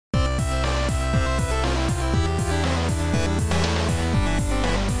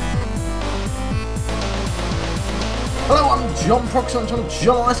John Proxy on channel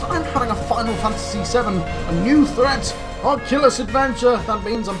John. I'm having a Final Fantasy VII, a new threat, Oculus adventure. That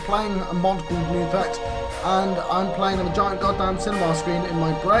means I'm playing a mod called New Threat, and I'm playing on a giant goddamn cinema screen in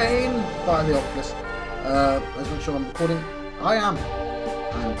my brain via the Oculus. Let's make sure I'm recording. I am.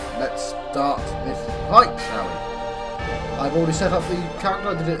 And let's start this fight, shall we? I've already set up the character.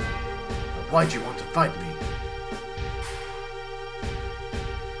 I did it. Why do you want to fight me?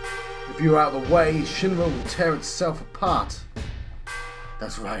 If you're out of the way, Shinra will tear itself apart.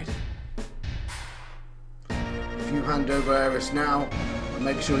 That's right. If you hand over Aeris now, I'll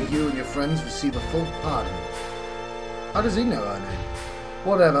make sure you and your friends receive a full pardon. How does he know her name?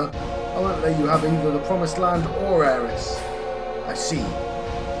 Whatever. I won't let you have either the Promised Land or Aeris. I see.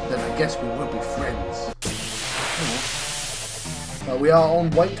 Then I guess we will be friends. We are on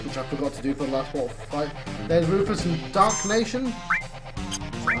wait, which I forgot to do for the last fight. There's Rufus and Dark Nation.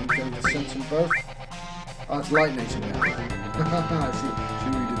 I'm going to send them both. Oh, it's Light Nation now. I see what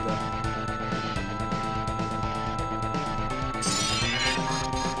you did there.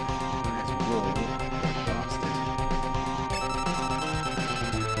 That's raw, bastard.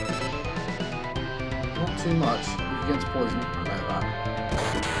 Not too much. Weak against poison. I know that.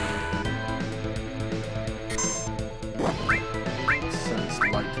 Sense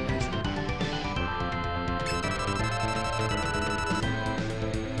Light Nation.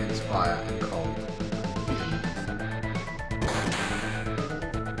 Against fire and cold.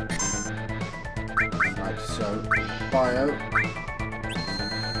 So, bio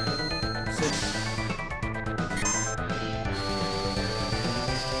 6.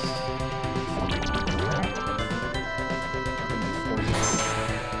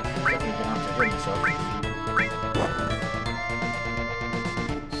 Definitely gonna have to hit himself.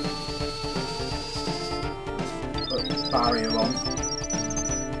 Put barrier on.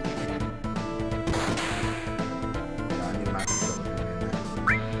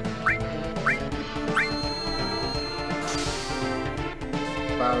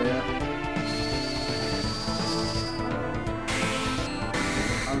 Barrier.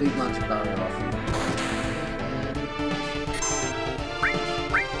 I'll leave magic barrier off.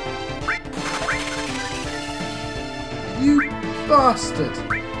 You bastard!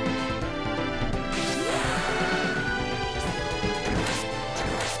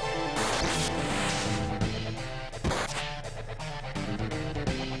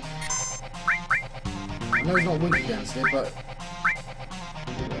 I know he's not weak against it, but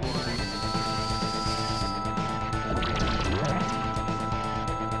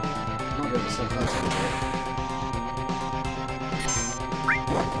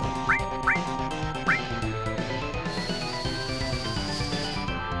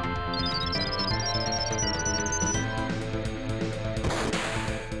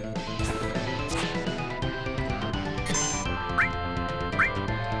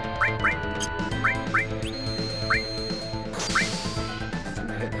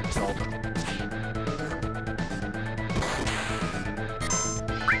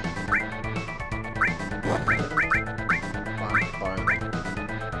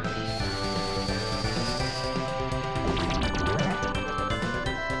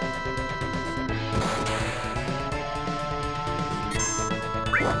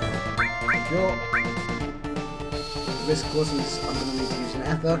this causes I'm going to need to use an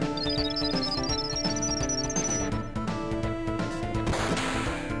ether.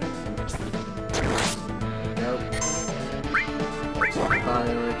 There we go. Let's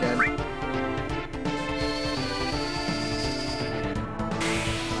fire again.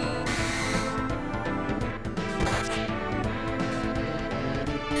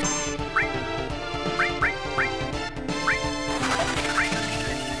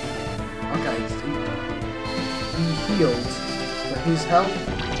 Healed for his health,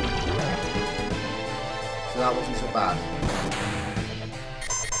 so that wasn't so bad.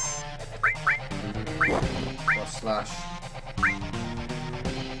 Cross slash.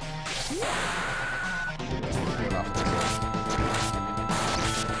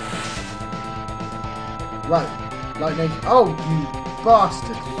 Right, lightning. Oh, you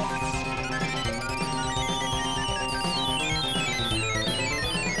bastard!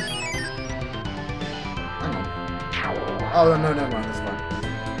 Oh, no, never mind, that's fine.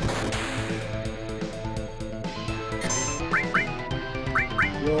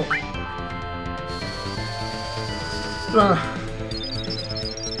 Yo.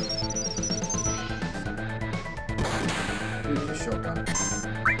 Use the shotgun.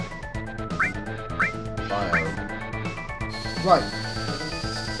 Bio. Right.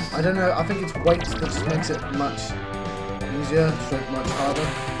 I don't know, I think it's weight that just makes it much easier, stroke much harder.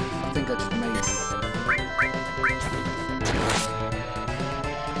 I think I just made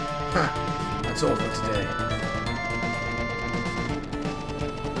That's all for today.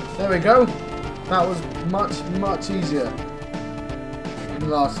 There we go. That was much, much easier than the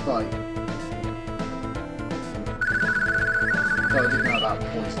last fight. So I didn't know about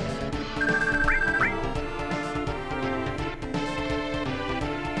poison.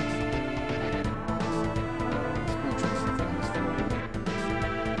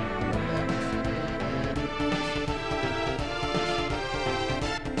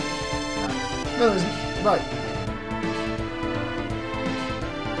 No, there isn't. Right.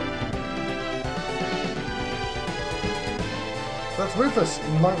 That's Rufus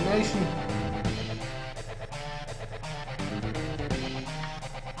in Light Nation.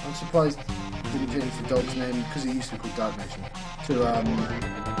 I'm surprised they didn't change the dog's name because it used to be called Dark Nation to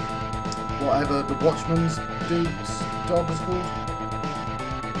whatever the Watchman's dude's dog is called.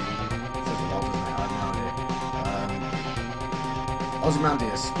 It says a lot, doesn't it? I have no idea.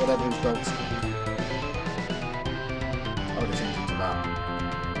 Ozymandias, whatever his dog's called. I would have changed it to that.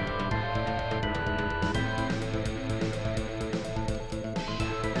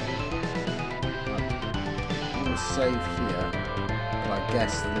 I'm going to save here, but I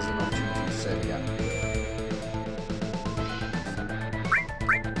guess there's an opportunity to save again.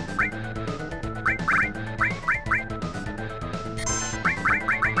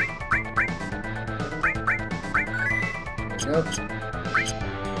 There we go.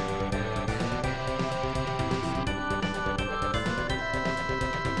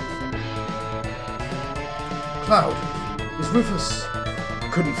 Cloud, it's Rufus.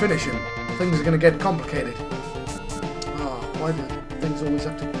 Couldn't finish him. Things are going to get complicated. Oh, why do things always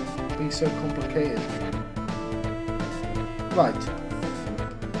have to be so complicated? Right.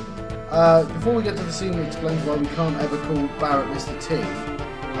 Before we get to the scene that explains why we can't ever call Barrett Mr. T,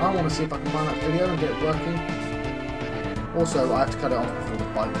 I want to see if I can find that video and get it working. Also, I have to cut it off before the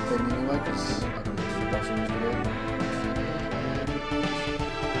bike thing anyway, because I don't want to be watching this video.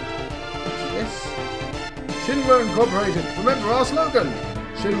 Yes. Shinra Incorporated. Remember our slogan.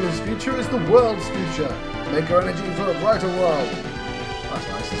 Shinra's future is the world's future. Make our energy for a brighter world. That's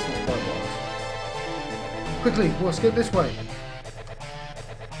nice. That's not quite what I was. Quickly, we'll skip this way.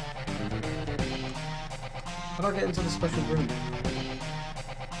 How do I get into the special room?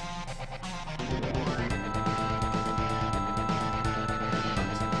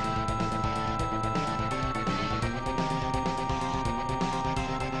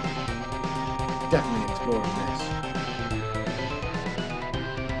 Definitely exploring this.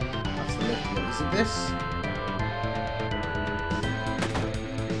 That's the lift here. Is it this?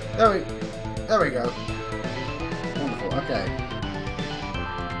 There we go. Wonderful. Okay.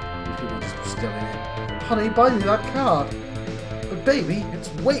 These people are just still in it. Honey, buy me that car. But baby, it's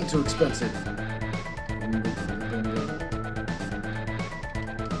way too expensive.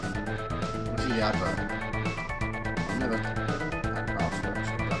 Let's see the advert. I've never.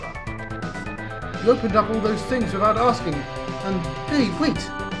 You opened up all those things without asking, and hey, wait!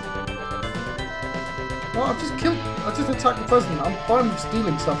 Well, I just attacked the president. I'm fine with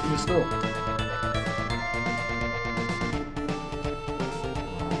stealing stuff from the store.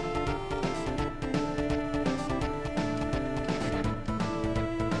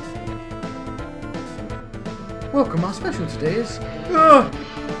 Welcome, our special today is...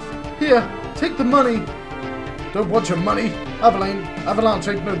 Here, take the money! Don't want your money! Avalanche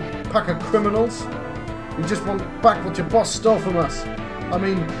ain't no pack of criminals. We just want back what your boss stole from us. I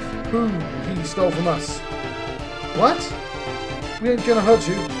mean, who he stole from us. What? We ain't gonna hurt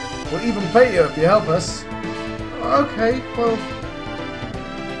you. We'll even pay you if you help us. Okay, well...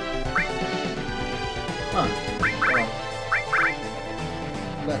 Well,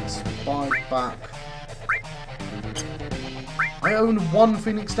 let's buy back... I own 1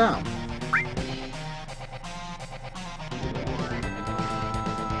 Phoenix down.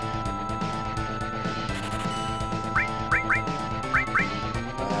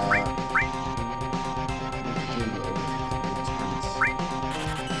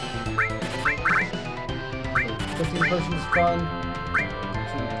 Potions fine.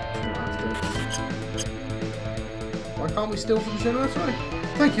 Why can't we steal from Shinra? Sorry.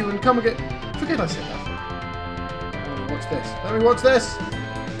 Thank you, and come again. Forget I said that. Watch this. Let me watch this. I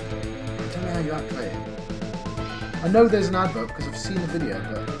don't know how you activate it. I know there's an advert because I've seen the video,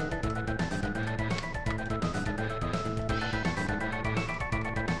 but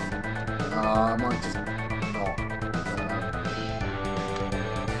I might just not.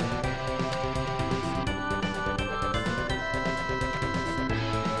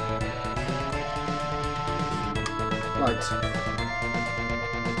 Right.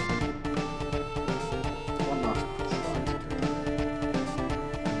 One last try to do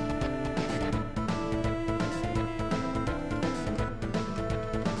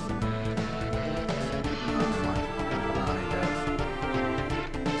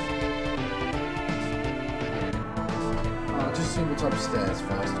get upstairs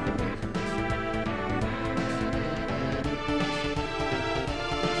first.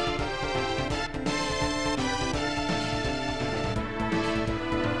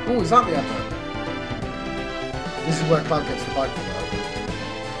 Oh, is that the advert? This is where Cloud gets the bike from, right?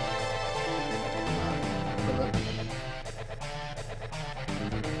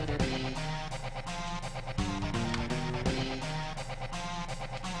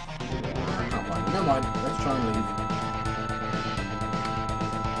 Never mind, let's try and leave.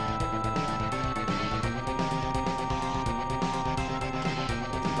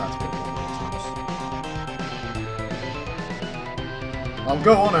 That's good. I'll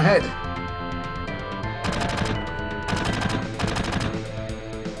go on ahead.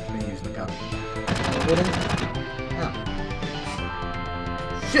 Me using the gun. Yeah.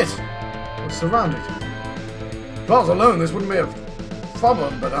 Shit! We're surrounded. If I was alone, this wouldn't be a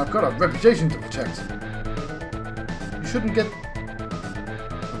problem, but I've got a reputation to protect. You shouldn't get...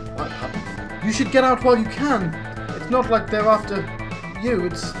 What happened? You should get out while you can. It's not like they're after you,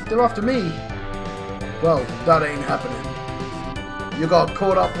 they're after me. Well, that ain't happening. You got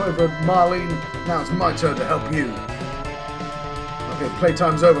caught up over Marlene, now it's my turn to help you. Okay,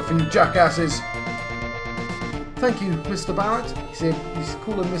 playtime's over for you jackasses. Thank you, Mr. Barrett. You see, you should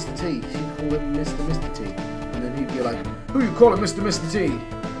call him Mr. T. You should call him Mr. T. And then he'd be like, who you calling Mr. T?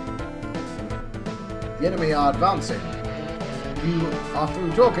 The enemy are advancing. You are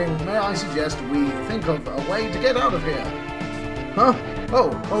through talking. May I suggest we think of a way to get out of here? Huh?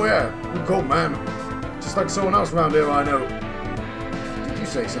 Oh yeah. Good call, man. Just like someone else around here I know. Did you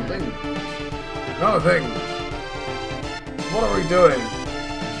say something? Another thing. What are we doing?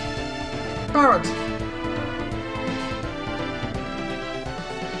 Barrett!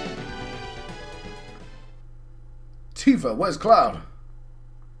 Tifa, where's Cloud?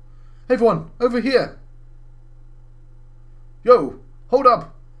 Hey everyone, over here! Yo, hold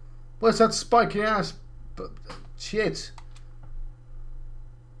up! Where's that spiky ass? Shit!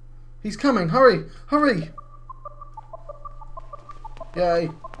 He's coming! Hurry! Hurry!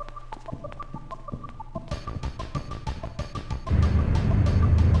 Yay!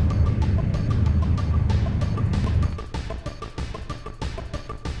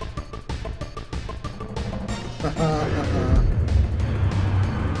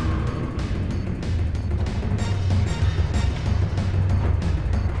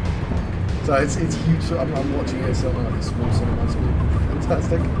 So it's huge. I'm watching it so like a small cinema screen.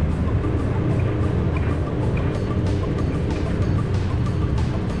 Fantastic.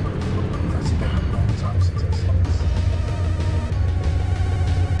 It's actually been a long time since I've seen this.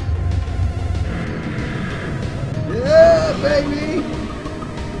 Yeah, baby!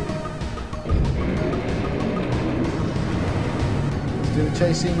 Let's do the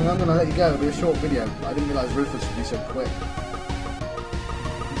chase scene, and I'm gonna let you go. It'll be a short video. I didn't realise Rufus would be so quick.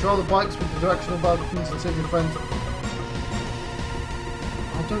 Control the bikes with the directional buttons and save your friend.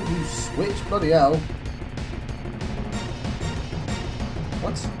 Oh, don't use switch, bloody hell.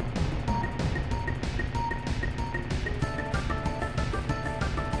 What?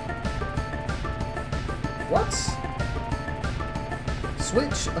 What?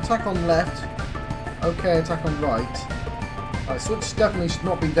 Switch, attack on left. Okay, attack on right. Switch definitely should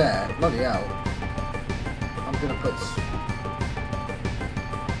not be there. Bloody hell. I'm gonna put...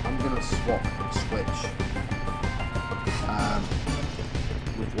 swap switch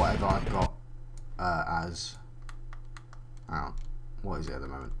with whatever I've got as what is it at the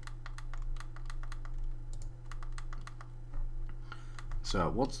moment? So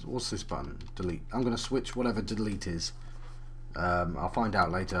what's this button? Delete. I'm going to switch whatever delete is. I'll find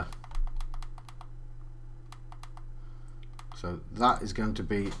out later. So that is going to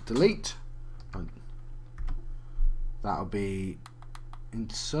be delete. That'll be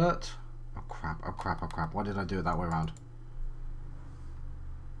insert. Oh crap, oh crap, oh crap. Why did I do it that way around?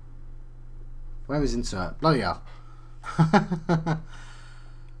 Where is insert? Bloody hell.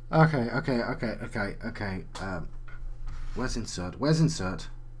 Okay. Where's insert? Where's insert?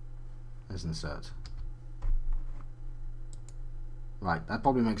 There's insert. Right, that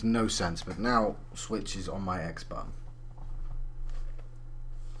probably makes no sense, but now switch is on my X button.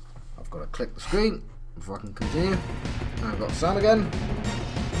 I've got to click the screen before I can continue. Now I've got sound again.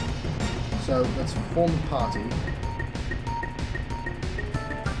 So let's form a party.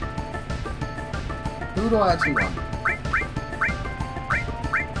 Who do I actually want?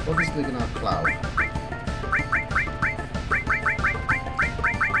 Obviously gonna have Cloud.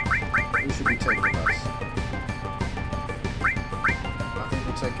 Who should we take with us? I think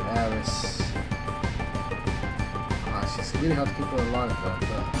we'll take Aeris. It's really hard to keep her alive though.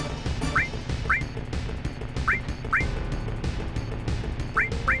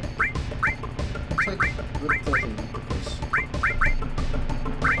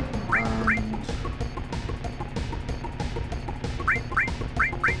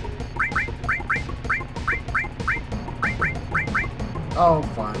 Oh,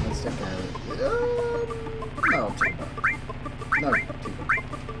 fine, let's take care of it. No, I'll take that. No, keep it. Right.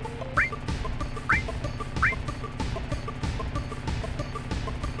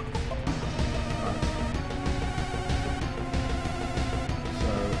 So,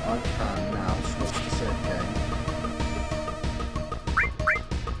 I can now switch to save game.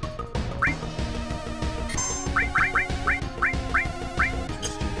 Which was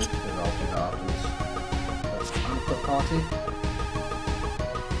stupid, because I'll do that afterwards. Let's unput party.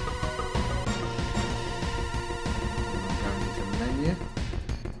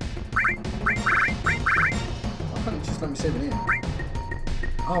 Why can't you just let me save it in?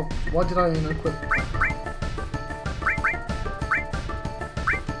 Oh, why did I unequip?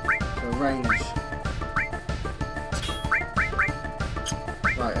 So range.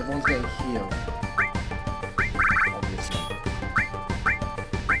 Right, everyone's getting healed. Obviously.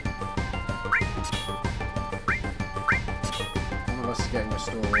 One of us is getting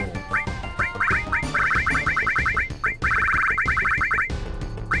restored all.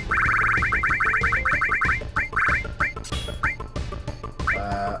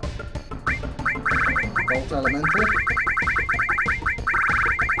 Bolt elemental.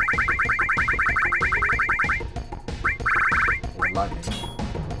 Or lightning.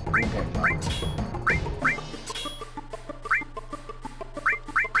 We'll get lightning.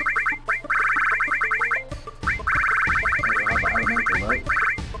 We'll have elemental though.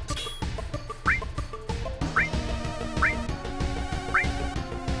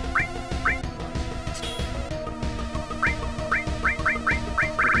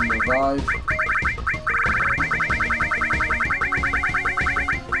 Revive.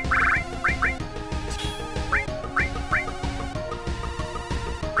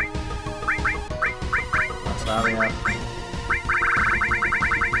 Barrier.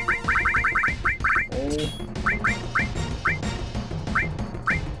 Oh.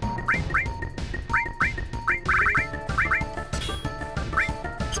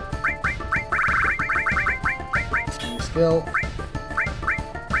 New skill.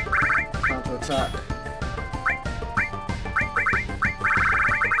 Counter attack.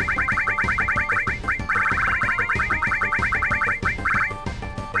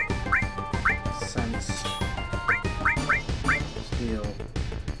 Sense. Steel.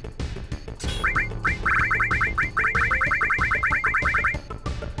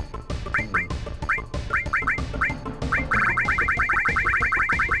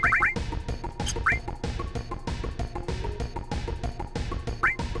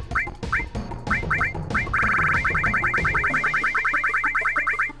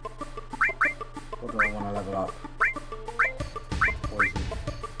 What do I want to level up? Poison.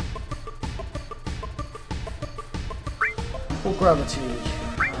 Or gravity.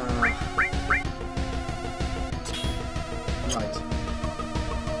 Right.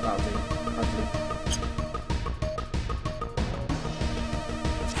 That'll do. Hopefully.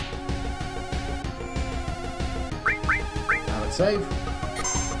 Now let's save.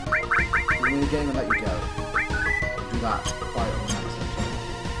 Give me the game and let you go. Do that. Fight on the next episode.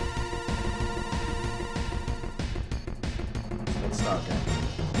 Let's start again.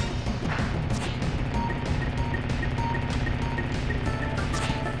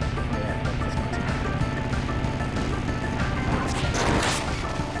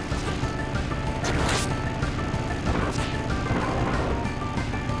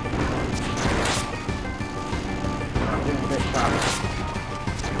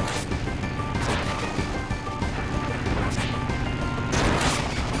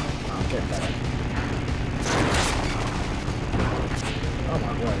 Oh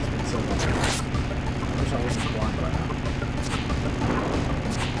my word, it's been so long. I wish I wasn't blind right now.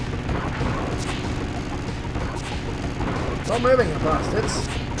 Stop moving, you bastards!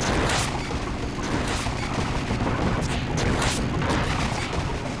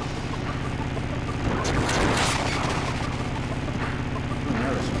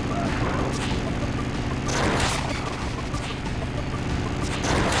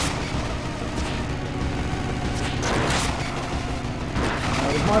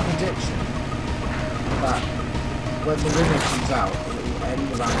 My prediction that when the winner comes out, it will end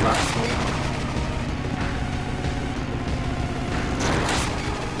around that point.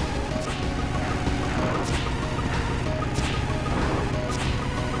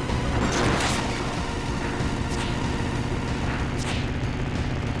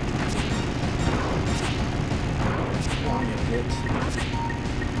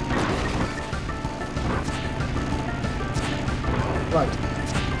 Right.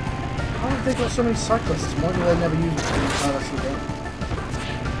 How have they got so many cyclists? Why do they never use it in the rest of the game?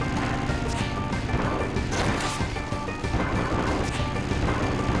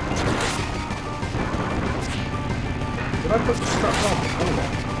 I put the straps on before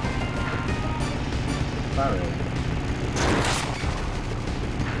that? Barrier.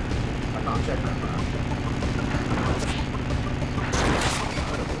 I can't check that now.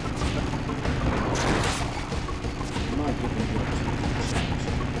 Might give me the opportunity to change.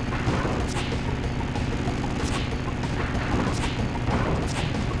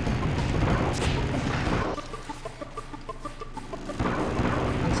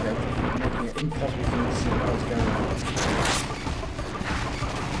 Making it impossible for me to see what's going on.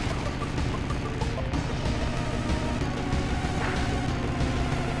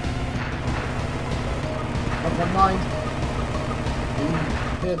 Never mind. We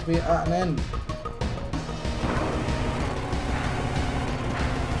appear to be at an end.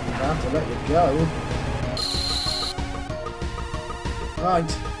 I have to let you go.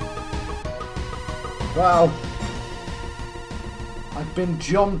 Right. Well. I've been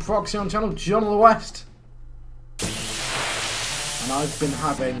John Proxy on channel John of the West. And I've been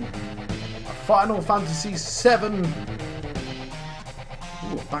having a Final Fantasy VII.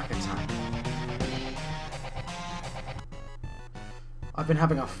 Ooh, a back attack. I've been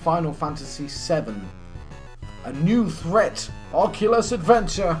having a Final Fantasy VII. A new threat, Oculus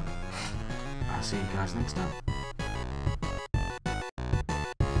Adventure. I'll see you guys next time.